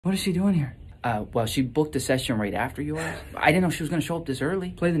What is she doing here? Well, she booked a session right after yours. I didn't know she was gonna show up this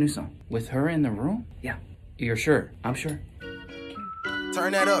early. Play the new song. With her in the room? Yeah. You're sure? I'm sure.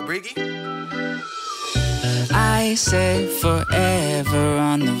 Turn that up, Briggy. I said forever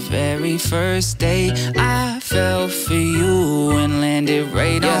on the very first day. I fell for you and landed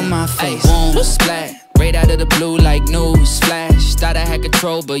right on my face. Boom, splat, right out of the blue like news flash. Thought I had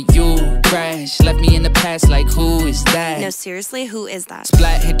control, but you crashed. Left me in the past like, who is that? No, seriously, who is that?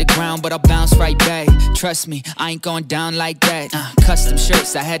 Splat hit the ground, but I'll bounce right back. Trust me, I ain't going down like that. Custom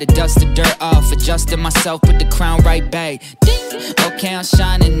shirts, I had to dust the dirt off. Adjusted myself, put the crown right back. Ding! Okay, I'm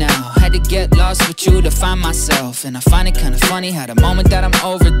shining now. Had to get lost with you to find myself. And I find it kinda funny how the moment that I'm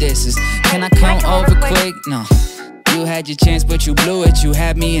over this is, can I come over quick? No. You had your chance, but you blew it. You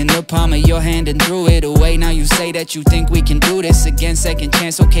had me in the palm of your hand and threw it away. Now you say that you think we can do this again. Second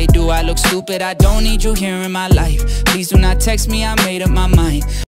chance, okay, do I look stupid? I don't need you here in my life. Please do not text me, I made up my mind.